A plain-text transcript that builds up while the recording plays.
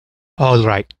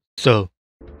Alright, so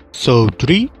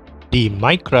Dream, the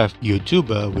Minecraft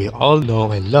YouTuber we all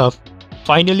know and love,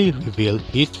 finally revealed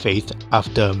his face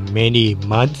after many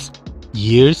months,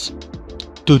 years.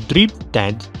 To Dream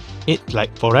stands, it's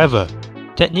like forever.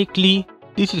 Technically,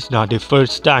 this is not the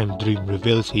first time Dream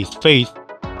reveals his face.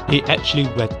 He actually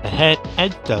went ahead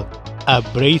and sold a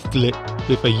bracelet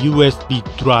with a USB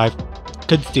drive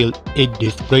concealed in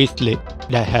this bracelet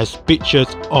that has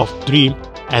pictures of Dream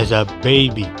as a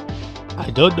baby. I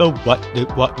don't know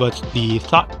what was the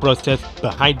thought process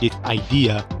behind this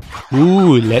idea.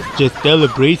 Ooh, let's just sell a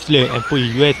bracelet and put a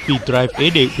USB drive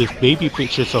in it with baby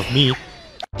pictures of me.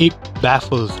 It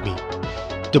baffles me.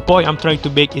 The point I'm trying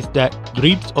to make is that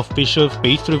Dream's official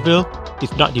face reveal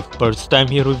is not the first time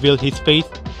he revealed his face.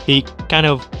 He kind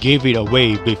of gave it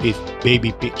away with his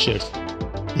baby pictures.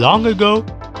 Long ago,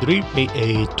 Dream made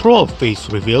a troll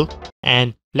face reveal,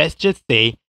 and let's just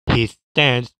say his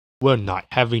stands were not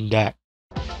having that.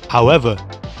 However,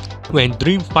 when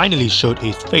Dream finally showed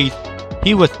his face,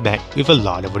 he was met with a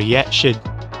lot of reactions.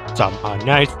 Some are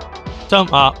nice, some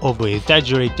are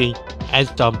over-exaggerating,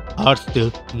 and some are still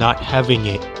not having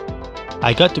it.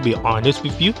 I got to be honest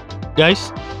with you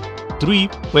guys, Dream,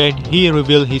 when he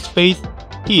revealed his face,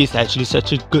 he is actually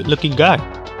such a good looking guy.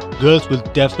 Girls will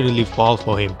definitely fall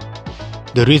for him.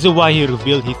 The reason why he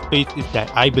revealed his face is that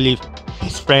I believe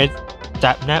his friends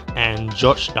Sapnap and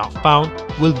George Not Found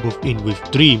will move in with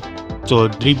Dream. So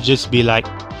Dream just be like,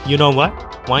 you know what?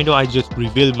 Why don't I just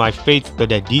reveal my face so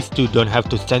that these two don't have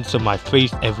to censor my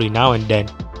face every now and then?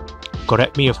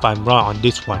 Correct me if I'm wrong on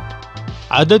this one.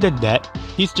 Other than that,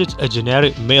 he's just a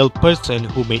generic male person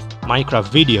who makes Minecraft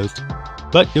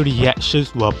videos. But the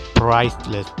reactions were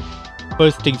priceless.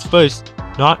 First things first,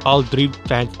 not all Dream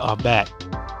fans are bad.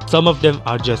 Some of them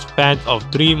are just fans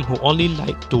of Dream who only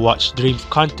like to watch Dream's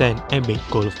content and make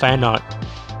cool fan art,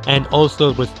 and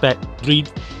also respect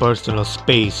Dream's personal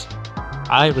space.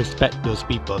 I respect those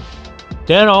people.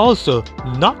 There are also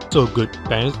not so good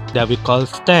fans that we call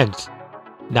stans.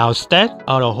 Now stans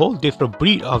are a whole different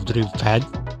breed of Dream fans.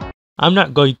 I'm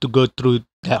not going to go through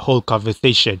that whole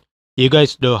conversation. You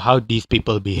guys know how these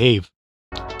people behave.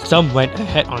 Some went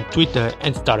ahead on Twitter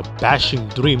and started bashing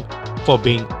Dream for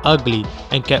being ugly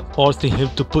and kept forcing him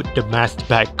to put the mask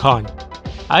back on.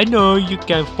 I know you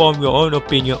can form your own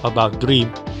opinion about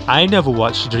Dream. I never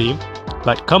watched Dream,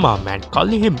 but come on man,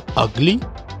 calling him ugly?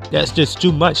 That's just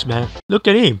too much man. Look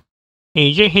at him.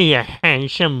 Isn't he a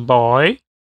handsome boy?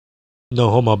 No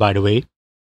homo by the way.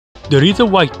 The reason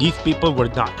why these people were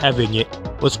not having it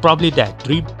was probably that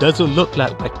Dream doesn't look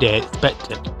like what they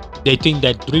expected. They think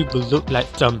that Dream will look like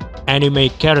some anime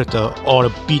character or a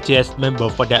BTS member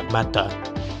for that matter.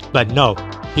 But no,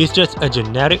 he's just a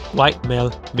generic white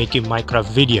male making Minecraft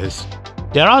videos.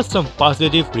 There are some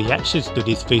positive reactions to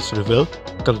this face reveal,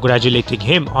 congratulating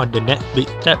him on the next big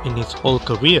step in his whole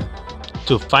career,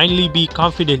 to finally be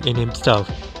confident in himself.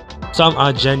 Some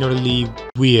are generally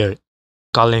weird,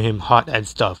 calling him hot and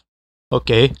stuff.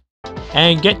 Okay,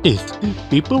 and get this,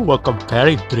 people were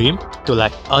comparing Dream to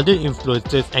like other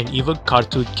influencers and even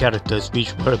cartoon characters,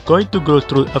 which we're going to go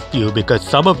through a few because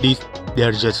some of these,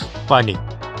 they're just funny.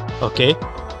 Okay,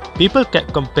 people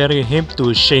kept comparing him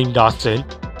to Shane Dawson.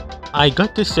 I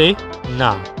got to say,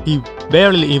 nah, he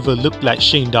barely even looked like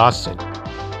Shane Dawson.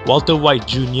 Walter White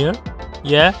Jr.,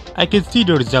 yeah, I can see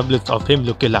the resemblance of him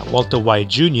looking like Walter White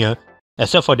Jr.,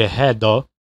 except for the hair though.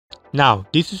 Now,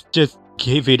 this is just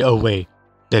give it away.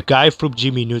 The guy from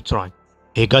Jimmy Neutron.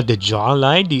 He got the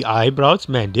jawline, the eyebrows,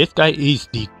 man, this guy is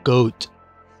the GOAT.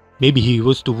 Maybe he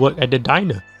used to work at the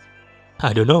diner.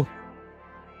 I don't know.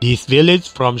 These villains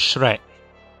from Shrek.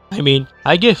 I mean,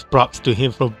 I give props to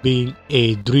him for being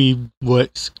a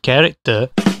DreamWorks character.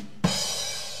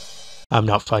 I'm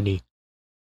not funny.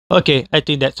 Okay, I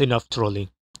think that's enough trolling.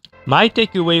 My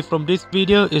takeaway from this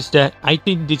video is that I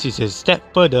think this is a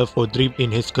step further for Dream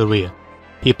in his career.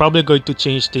 He's probably going to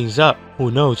change things up,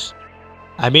 who knows?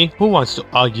 I mean, who wants to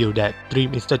argue that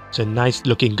Dream is such a nice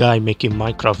looking guy making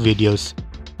Minecraft videos?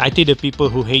 I think the people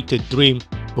who hated Dream,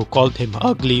 who called him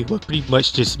ugly, were pretty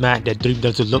much just mad that Dream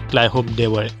doesn't look like whom they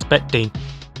were expecting,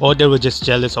 or they were just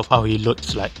jealous of how he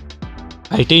looks like.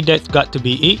 I think that's got to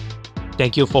be it.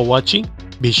 Thank you for watching.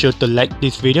 Be sure to like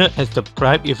this video and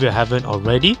subscribe if you haven't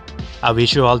already. I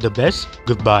wish you all the best.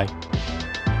 Goodbye.